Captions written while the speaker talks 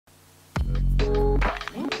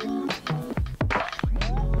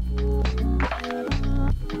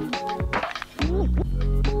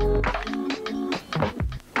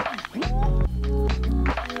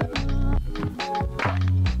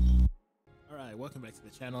welcome back to the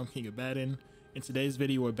channel. I'm King Abaddon. In today's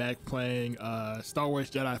video, we're back playing Star Wars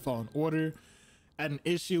Jedi Fallen Order. I had an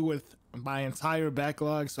issue with my entire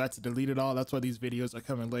backlog, so I had to delete it all. That's why these videos are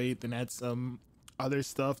coming late. Then I had some other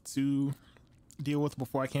stuff to deal with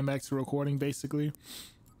before I came back to recording, basically.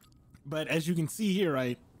 But as you can see here,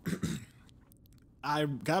 right, I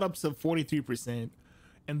got up to 43%,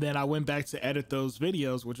 and then I went back to edit those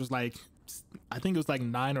videos, which was like, I think it was like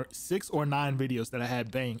 6 or 9 videos that I had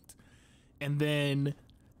banked. And then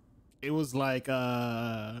it was like,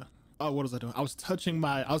 oh, what was I doing? I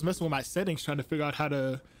was messing with my settings, trying to figure out how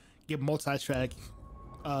to get multi-track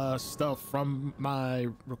stuff from my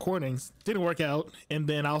recordings. Didn't work out. And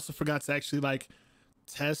then I also forgot to actually like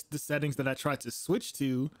test the settings that I tried to switch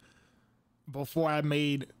to before I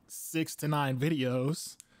made 6 to 9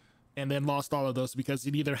 videos, and then lost all of those because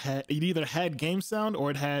it either had game sound or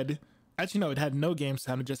it had, actually no, it had no game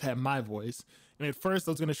sound. It just had my voice. And at first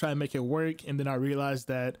I was going to try and make it work, and then I realized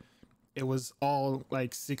that it was all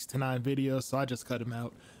like 6 to 9 videos, so I just cut them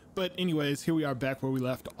out. But anyways, here we are back where we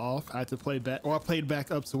left off. I had to play back, or I played back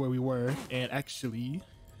up to where we were, and actually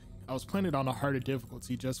I was playing it on a harder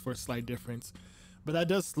difficulty just for a slight difference, but that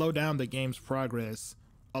does slow down the game's progress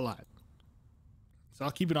a lot. So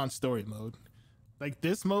I'll keep it on story mode. Like,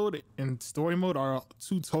 this mode and story mode are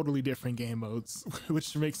 2 totally different game modes,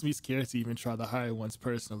 which makes me scared to even try the higher ones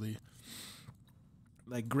personally.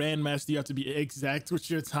 Like Grandmaster, you have to be exact with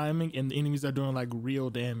your timing, and the enemies are doing like real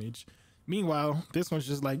damage. Meanwhile, this one's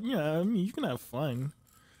just like, yeah, I mean, you can have fun.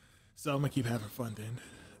 So I'm gonna keep having fun then.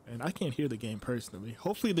 And I can't hear the game personally.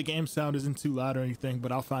 Hopefully the game sound isn't too loud or anything,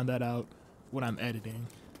 but I'll find that out when I'm editing.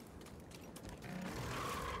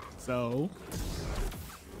 So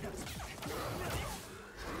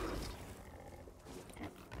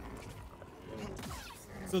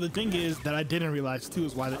the thing is that I didn't realize too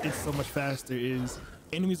is why it's so much faster is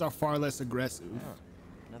enemies are far less aggressive. Oh,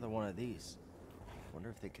 another one of these. Wonder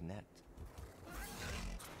if they connect.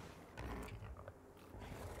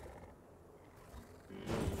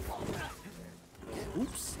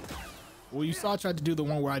 Oops. Well, you saw I tried to do the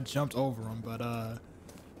one where I jumped over them, but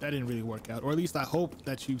that didn't really work out. Or at least I hope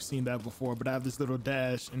that you've seen that before. But I have this little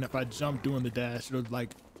dash, and if I jump doing the dash,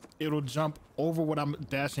 it'll jump over what I'm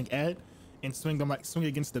dashing at and swing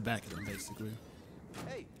against the back of them, basically.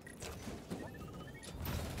 Hey.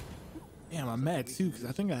 Damn, I'm mad too, because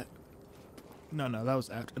I think no, that was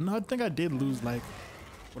after. No, I think I did lose like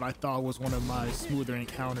what I thought was one of my smoother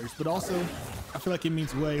encounters, but also I feel like it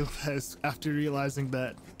means way less after realizing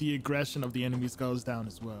that the aggression of the enemies goes down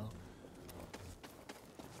as well.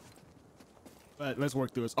 But let's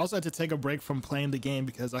work through this. Also, I had to take a break from playing the game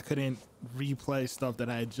because I couldn't replay stuff that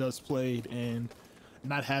I had just played and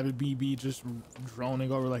not have it be just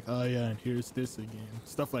droning over like, oh yeah, and here's this again,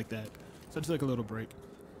 stuff like that. So I just took a little break.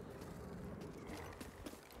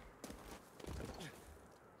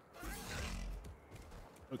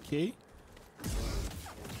 Okay.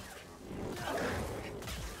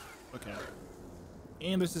 Okay.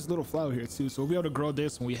 And there's this little flower here too, so we'll be able to grow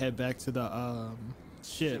this when we head back to the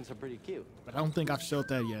ship. Seems pretty cute. But I don't think I've showed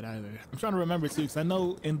that yet either. I'm trying to remember too, because I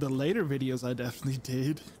know in the later videos I definitely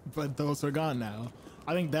did, but those are gone now.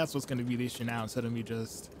 I think that's what's going to be the issue now, instead of me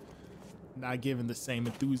just not giving the same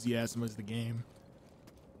enthusiasm as the game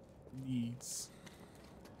needs.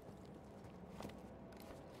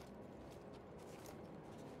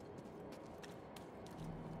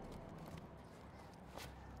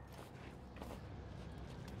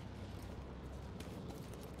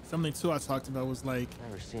 Something too I talked about was like,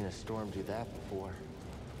 Never seen a storm do that before.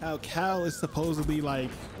 how Cal is supposedly like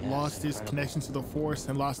lost his connection to the Force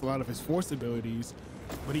and lost a lot of his Force abilities,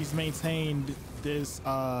 but he's maintained this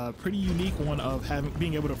pretty unique one of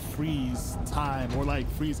being able to freeze time or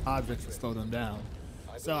like freeze objects and slow them down.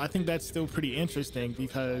 So I think that's still pretty interesting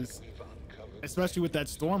because, especially with that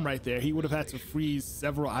storm right there, he would have had to freeze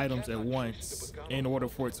several items at once in order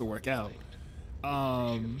for it to work out.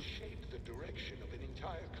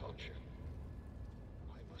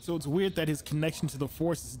 So it's weird that his connection to the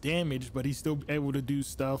Force is damaged, but he's still able to do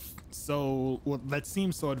stuff that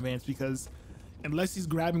seems so advanced, because unless he's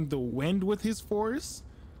grabbing the wind with his Force,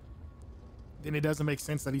 then it doesn't make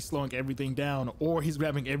sense that he's slowing everything down, or he's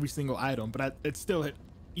grabbing every single item. But it's still,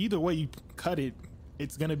 either way you cut it,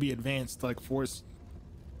 it's gonna be advanced like Force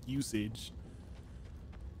usage.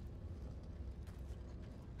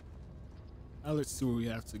 Now let's see where we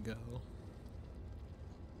have to go.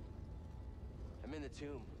 I'm in the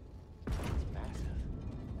tomb. It's massive.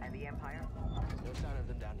 And the Empire? No sign of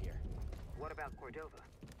them down here. What about Cordova?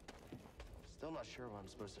 Still not sure what I'm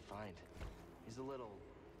supposed to find. He's a little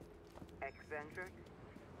Eccentric?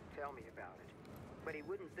 Tell me about it. But he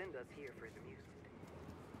wouldn't send us here for his amusement.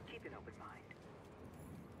 Keep an open mind.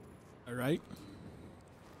 All right.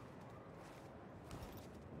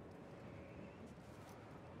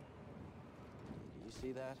 Do you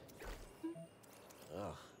see that?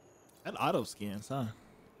 Ugh. That auto scans, huh?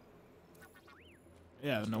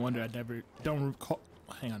 Yeah, no wonder I don't recall.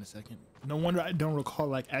 Hang on a second. No wonder I don't recall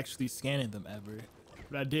like actually scanning them ever.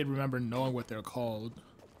 But I did remember knowing what they're called.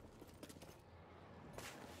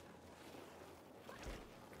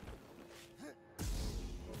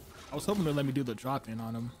 I was hoping to let me do the drop in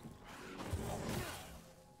on them.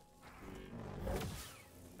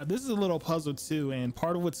 Now, this is a little puzzle too, and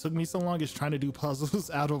part of what took me so long is trying to do puzzles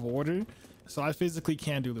out of order. So I physically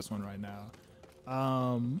can't do this one right now. So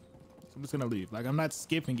I'm just gonna leave. Like, I'm not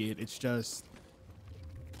skipping it. It's just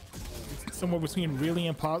it's somewhere between really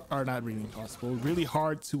impossible, or not really impossible, really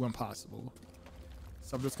hard to impossible.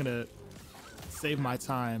 So I'm just gonna save my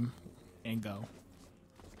time and go.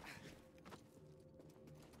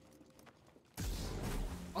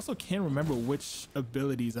 Also can't remember which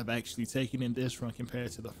abilities I've actually taken in this run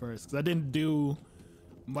compared to the first, because I didn't do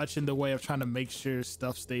much in the way of trying to make sure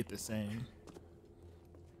stuff stayed the same.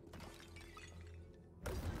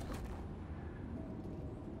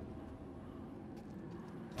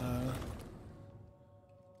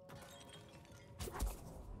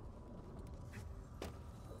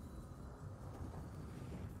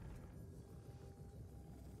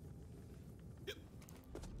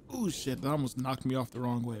 Oh shit, that almost knocked me off the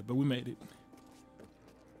wrong way, but we made it.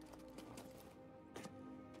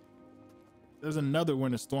 There's another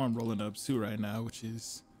winter storm rolling up too right now, which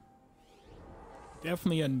is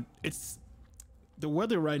definitely it's the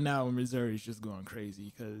weather right now in Missouri is just going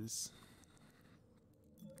crazy, because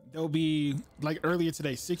there'll be like earlier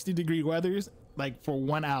today 60-degree weathers like for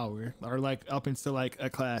 1 hour, or like up until like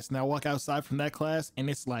a class, and I walk outside from that class and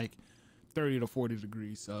it's like 30 to 40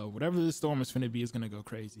 degrees. So whatever this storm is going to be is going to go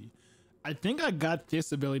crazy. I think I got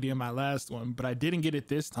this ability in my last one, but I didn't get it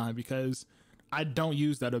this time because I don't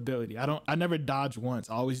use that ability. I never dodge once.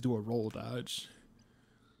 I always do a roll dodge.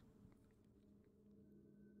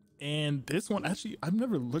 And this one, actually, I've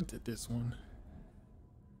never looked at this one.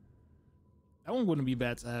 That one wouldn't be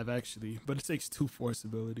bad to have actually, but it takes 2 force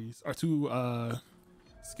abilities, or 2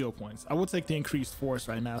 skill points. I will take the increased force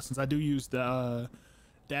right now since I do use the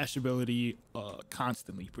dash ability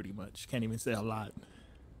constantly, pretty much. Can't even say a lot.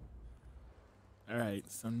 All right,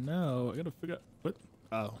 so now I gotta figure out what.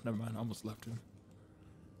 Oh, never mind. I almost left him.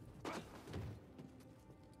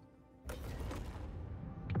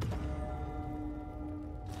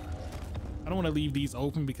 I don't want to leave these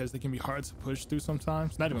open because they can be hard to push through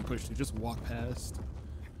sometimes. Not even push through, just walk past.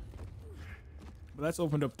 But that's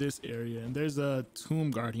opened up this area, and there's a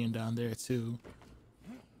tomb guardian down there too.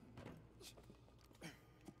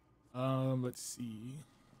 Let's see.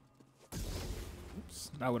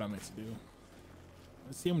 Oops, not what I meant to do.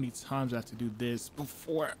 Let's see how many times I have to do this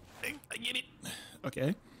before I get it.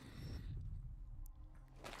 Okay.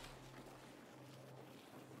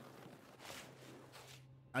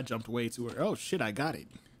 I jumped way too early. Oh shit, I got it.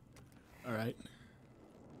 All right.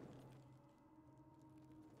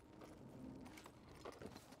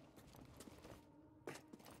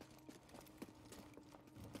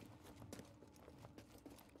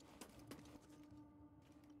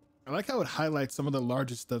 I like how it highlights some of the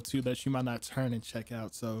larger stuff too that you might not turn and check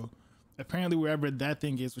out. So apparently wherever that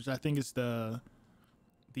thing is, which I think is the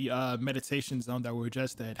meditation zone that we're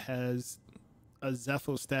just at, has a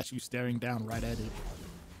Zeffo statue staring down right at it.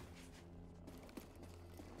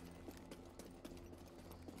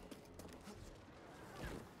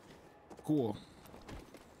 Cool.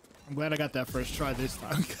 I'm glad I got that first try this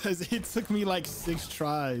time, because it took me like 6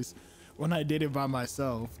 tries when I did it by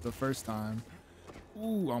myself the first time.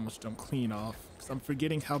 Ooh, I almost jumped clean off because I'm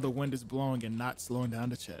forgetting how the wind is blowing and not slowing down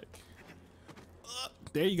to check.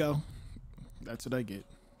 There you go. That's what I get.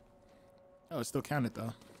 Oh, it still counted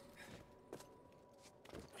though.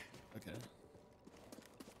 Okay.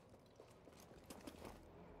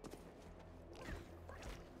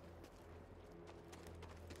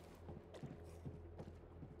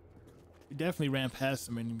 We definitely ran past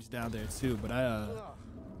some enemies down there too, but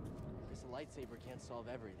This lightsaber can't solve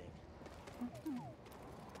everything.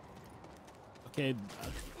 Okay.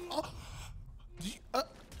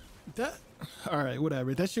 That. All right,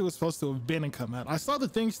 whatever. That shit was supposed to have been and come out. I saw the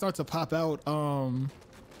thing start to pop out from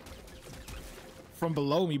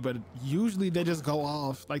below me, but usually they just go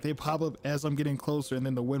off. Like they pop up as I'm getting closer, and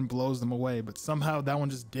then the wind blows them away. But somehow that one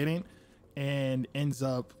just didn't, and ends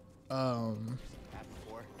up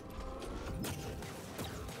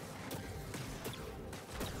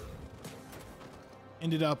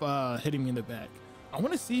hitting me in the back. I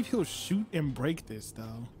want to see if he'll shoot and break this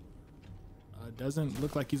though. Doesn't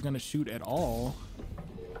look like he's gonna shoot at all.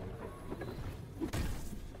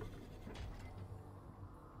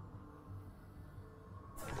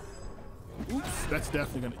 Oops, that's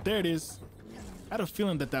definitely gonna, there it is. I had a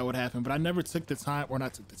feeling that that would happen, but I never took the time, or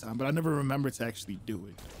not took the time, but I never remembered to actually do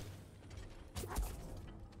it.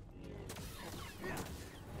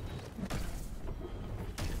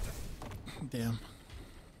 Damn.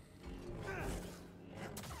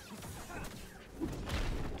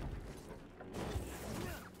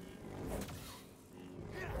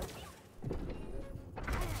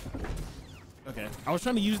 Okay, I was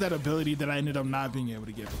trying to use that ability that I ended up not being able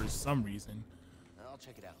to get for some reason. I'll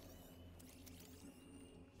check it out.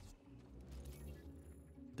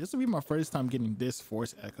 This will be my first time getting this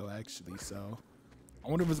force echo actually, so I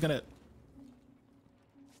wonder if it's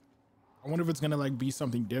gonna like be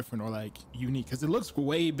something different or like unique, because it looks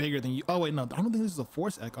way bigger than you. Oh wait, no, I don't think this is a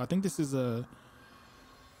force echo. I think this is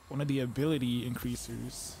one of the ability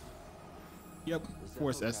increasers. Yep,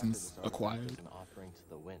 force essence acquired. An offering to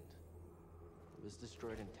the wind. It was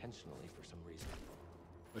destroyed intentionally for some reason.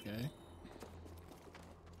 Okay.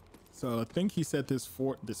 So I think he said this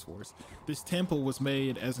temple was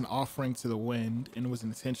made as an offering to the wind and was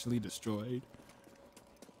intentionally destroyed.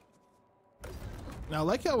 Now I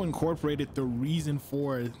like how I incorporated the reason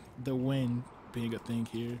for the wind being a thing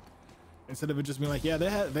here, instead of it just being like, yeah,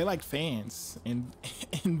 they like fans and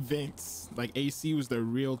and vents, like AC was the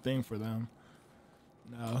real thing for them.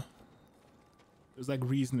 No, there's like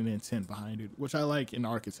reason and intent behind it, which I like in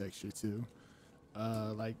architecture too.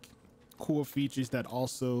 Like cool features that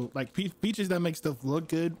also like features that make stuff look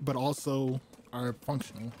good but also are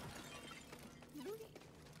functional.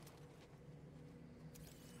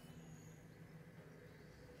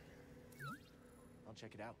 I'll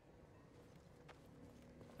check it out.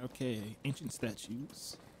 Okay, ancient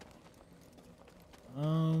statues.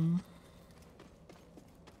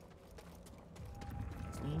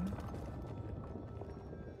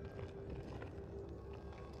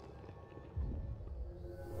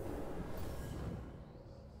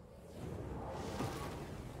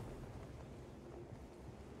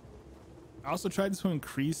 I also tried to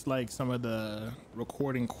increase like some of the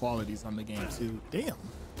recording qualities on the game too. Damn.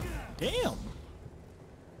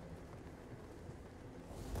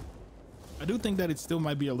 I do think that it still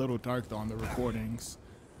might be a little dark though on the recordings.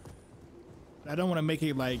 I don't want to make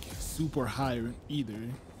it like super high either.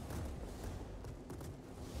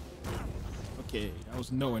 Okay, I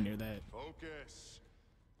was nowhere near that. Focus.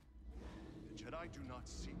 The Jedi do not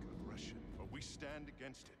seek aggression, but we stand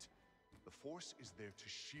against it. The Force is there to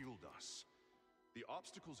shield us. The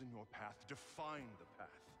obstacles in your path define the path.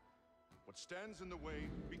 What stands in the way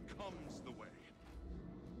becomes the way.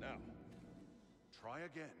 Now, try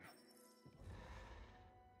again.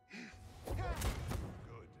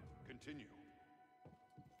 Good. Continue.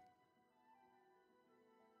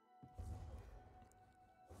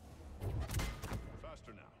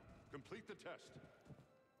 Faster now. Complete the test.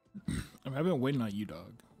 I've been waiting on you,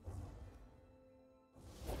 dog.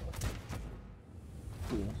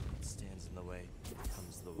 Cool. What stands in the way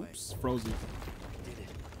becomes the way. Oops, frozen. Did it.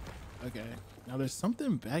 Okay, now there's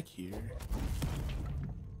something back here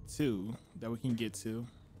too that we can get to.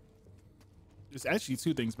 There's actually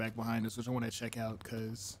two things back behind us which I want to check out,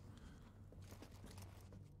 because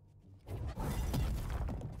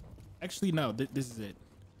actually no, this is it,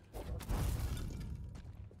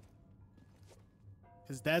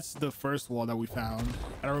 because that's the first wall that we found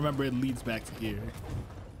and I remember it leads back to here.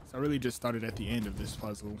 So I really just started at the end of this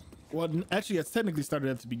puzzle. Well, actually it's technically started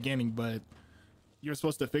at the beginning, but you're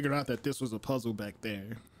supposed to figure out that this was a puzzle back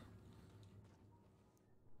there.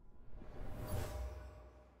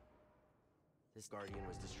 This Guardian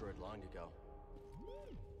was destroyed long ago.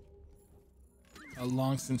 A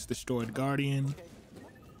long since destroyed Guardian. Okay.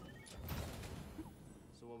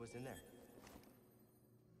 So what was in there?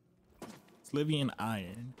 Slivian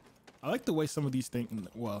iron. I like the way some of these things,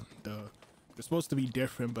 well, they're supposed to be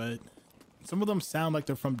different, but some of them sound like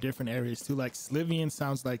they're from different areas too. Like Slivian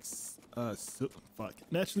sounds like, fuck.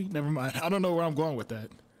 Actually, never mind. I don't know where I'm going with that.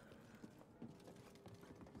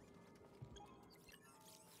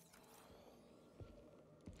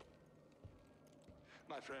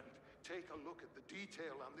 My friend, take a look at the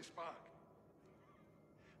detail on this bark.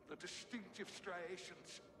 The distinctive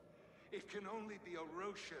striations. It can only be a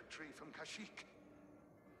Rosia tree from Kashyyyk.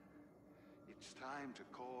 It's time to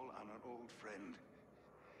call on an old friend.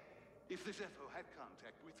 If the Zeffo had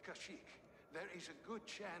contact with Kashyyyk, there is a good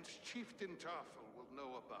chance Chieftain Tarful will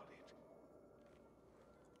know about it.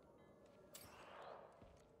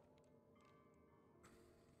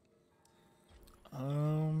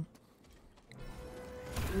 Whoa.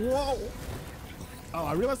 Oh,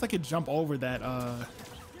 I realized I could jump over that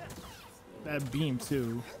that beam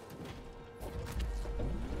too.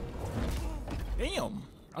 Damn.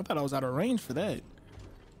 I thought I was out of range for that.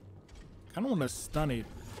 Kind of want to stun it.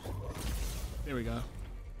 There we go.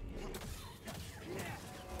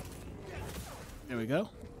 There we go.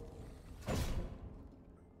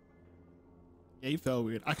 Yeah, he felt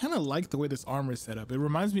weird. I kind of like the way this armor is set up. It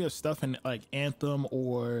reminds me of stuff in like Anthem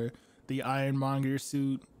or the Ironmonger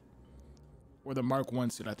suit, or the Mark 1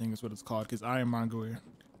 suit, I think is what it's called, because Ironmonger,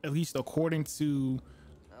 at least according to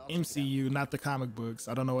MCU, not the comic books.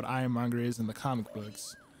 I don't know what Ironmonger is in the comic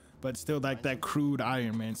books, but still like that crude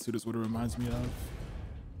Iron Man suit is what it reminds me of.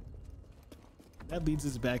 That leads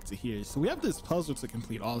us back to here. So we have this puzzle to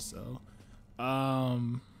complete also.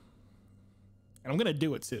 And I'm gonna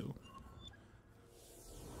do it too.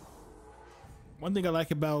 One thing I like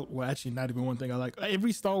about, well, actually not even one thing I like,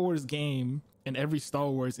 every Star Wars game and every Star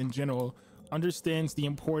Wars in general understands the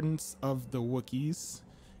importance of the Wookiees.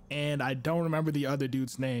 And I don't remember the other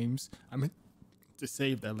dudes' names. I meant to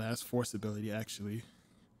save that last Force ability, actually.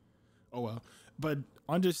 Oh well. But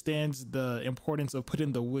understands the importance of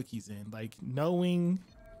putting the Wookiees in, like knowing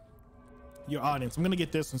your audience. I'm gonna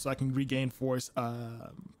get this one so I can regain Force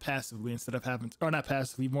passively instead of having, or not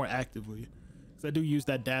passively, more actively. Because I do use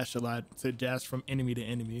that dash a lot to dash from enemy to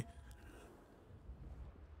enemy.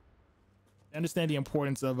 I understand the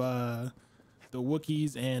importance of the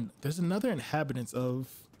Wookiees, and there's another inhabitants of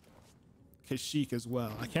Kashyyyk as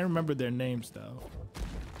well. I can't remember their names though,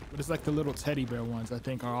 but it's like the little teddy bear ones I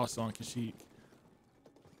think are also on Kashyyyk.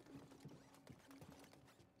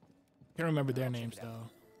 Can't remember their names though.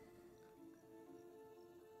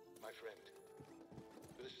 My friend,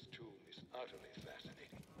 this tomb is utterly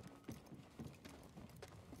fascinating.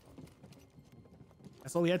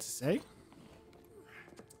 That's all he had to say?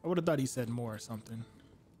 I would have thought he said more or something.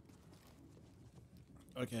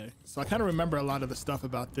 Okay, so I kind of remember a lot of the stuff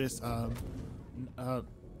about this. No,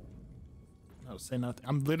 say nothing.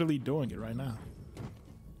 I'm literally doing it right now.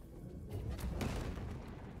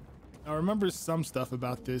 I remember some stuff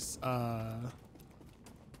about this, what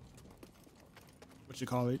you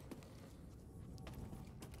call it?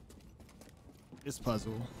 This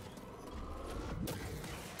puzzle.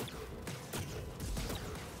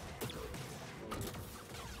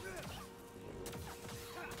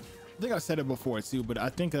 I think I said it before too, but I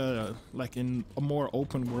think like in a more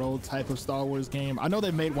open world type of Star Wars game, I know they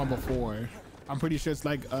made one before. I'm pretty sure it's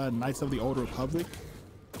like Knights of the Old Republic,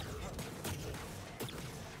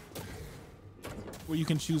 where you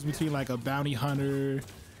can choose between like a bounty hunter,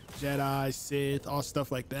 Jedi, Sith, all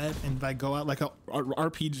stuff like that, and like go out like a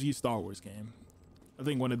RPG Star Wars game. I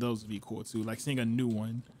think one of those would be cool too, like seeing a new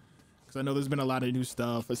one, because I know there's been a lot of new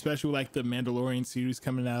stuff, especially like the Mandalorian series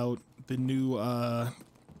coming out, the new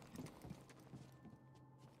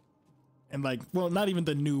and like, well, not even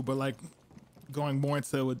the new, but like going more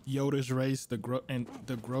into Yoda's race, the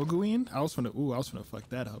Groguin. I was gonna fuck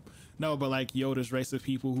that up. No, but like Yoda's race of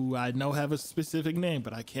people who I know have a specific name,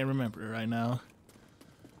 but I can't remember it right now.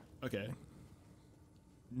 Okay.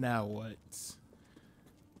 Now what?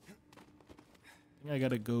 I think I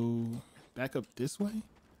gotta go back up this way.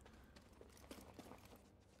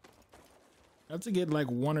 I have to get like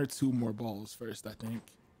 1 or 2 more balls first, I think.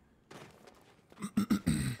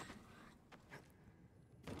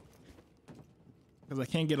 Because I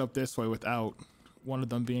can't get up this way without one of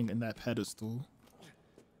them being in that pedestal.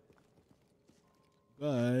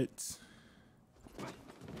 But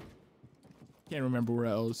can't remember where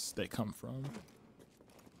else they come from.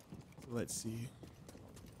 So let's see.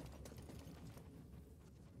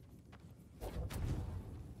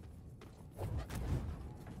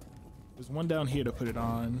 There's one down here to put it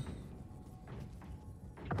on.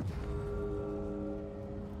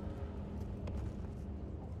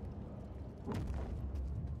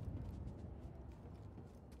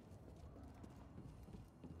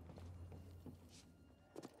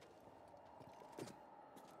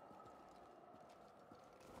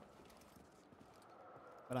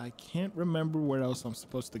 But I can't remember where else I'm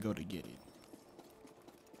supposed to go to get it.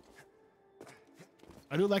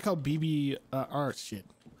 I do like how I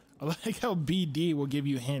like how BD will give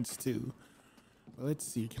you hints too. But let's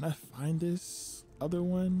see, can I find this other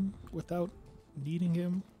one without needing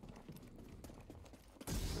him?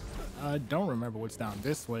 I don't remember what's down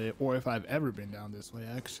this way, or if I've ever been down this way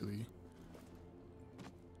actually.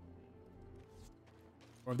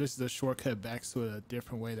 Or if this is a shortcut back to a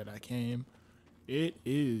different way that I came. It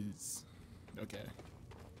is. Okay.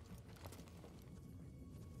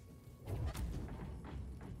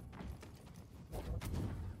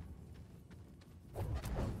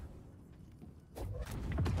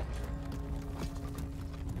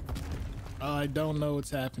 I don't know what's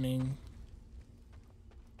happening.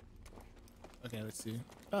 Okay, let's see.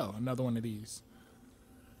 Oh, another one of these.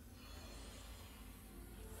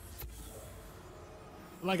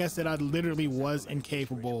 Like I said, I literally was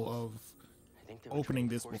incapable of opening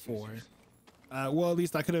this before. Well, at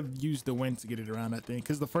least I could have used the wind to get it around, I think,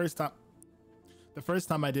 because the first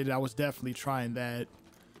time I did it, I was definitely trying that.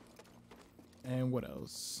 And what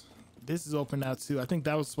else? This is open now too. I think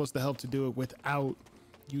that was supposed to help to do it without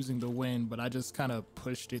using the wind, but I just kind of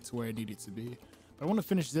pushed it to where it needed to be. But I want to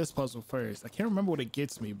finish this puzzle first. I can't remember what it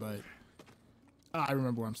gets me, but I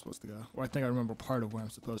remember where I'm supposed to go. Or I think I remember part of where I'm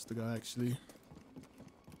supposed to go, actually.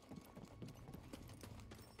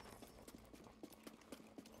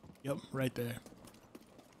 Yep, right there.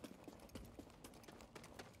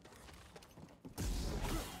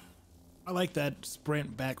 I like that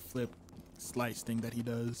sprint backflip slice thing that he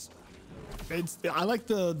does. I like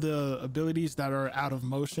the abilities that are out of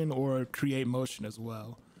motion or create motion as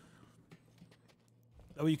well.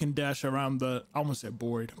 That way you can dash around the, I almost said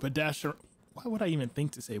board, but why would I even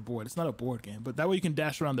think to say board? It's not a board game, but that way you can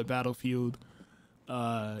dash around the battlefield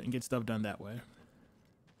and get stuff done that way.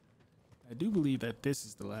 I do believe that this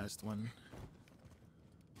is the last one.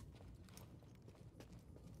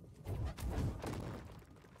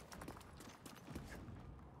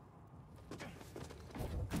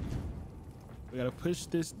 We gotta push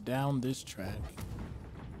this down this track.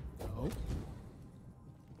 Oh.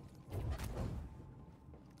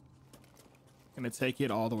 Gonna take it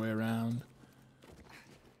all the way around.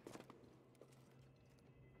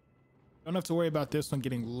 Don't have to worry about this one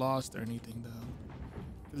getting lost or anything though.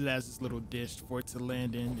 It has this little dish for it to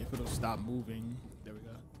land in if it'll stop moving. There we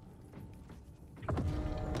go.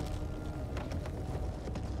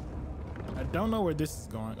 I don't know where this is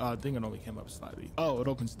going. Oh, I think it only came up slightly. Oh, it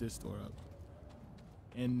opens this door up.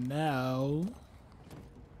 And now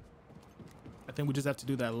I think we just have to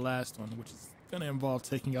do that last one, which is gonna involve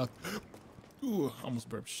taking out ooh, almost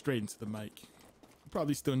burped straight into the mic. You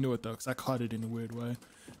probably still knew it though, because I caught it in a weird way.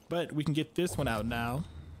 But we can get this one out now.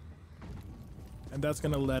 And that's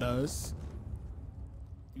gonna let us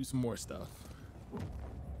do some more stuff.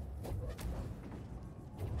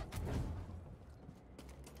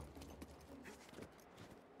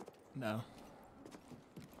 No.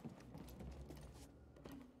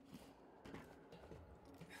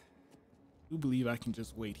 I do believe I can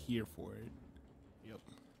just wait here for it. Yep.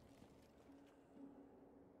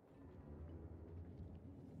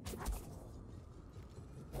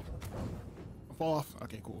 Fall off.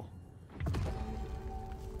 Okay, cool.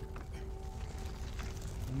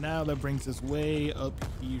 Now that brings us way up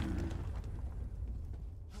here.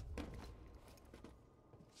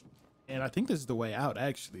 And I think this is the way out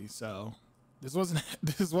actually, so this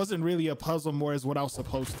wasn't really a puzzle, more as what I was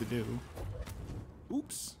supposed to do.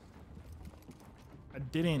 Oops. I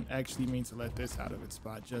didn't actually mean to let this out of its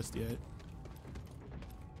spot just yet.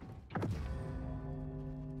 But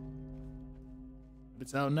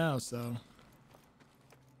it's out now, so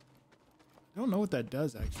I don't know what that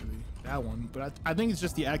does actually, that one, but I think it's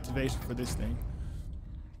just the activation for this thing.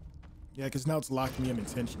 Yeah, because now it's locked me in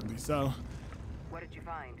intentionally, so. What did you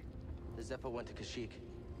find? The Zeffo went to Kashyyyk.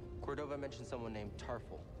 Cordova mentioned someone named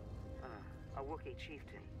Tarful. A Wookiee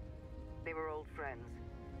chieftain. They were old friends.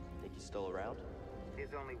 Think he's still around?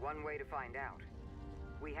 There's only one way to find out.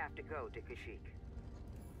 We have to go to Kashyyyk.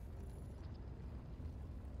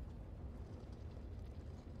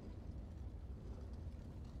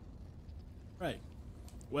 Right.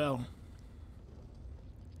 Well,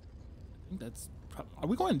 I think that's are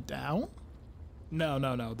we going down? No.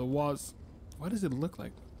 The walls. Why does it look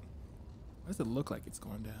like? Why does it look like it's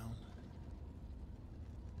going down?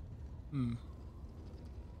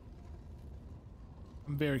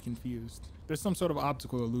 I'm very confused. There's some sort of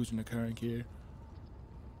optical illusion occurring here.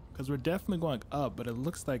 Because we're definitely going up, but it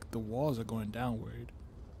looks like the walls are going downward.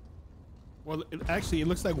 Well, it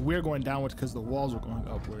looks like we're going downward because the walls are going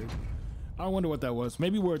upward. I wonder what that was.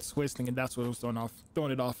 Maybe where it's twisting and that's what was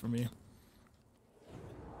throwing it off for me.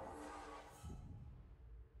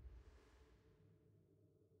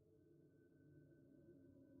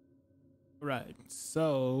 Right,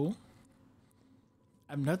 so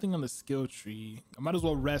I have nothing on the skill tree. I might as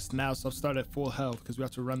well rest now, so I'll start at full health because we have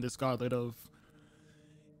to run this gauntlet of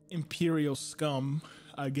Imperial scum,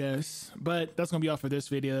 I guess. But that's gonna be all for this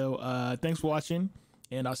video. Thanks for watching,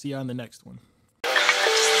 and I'll see you on the next one.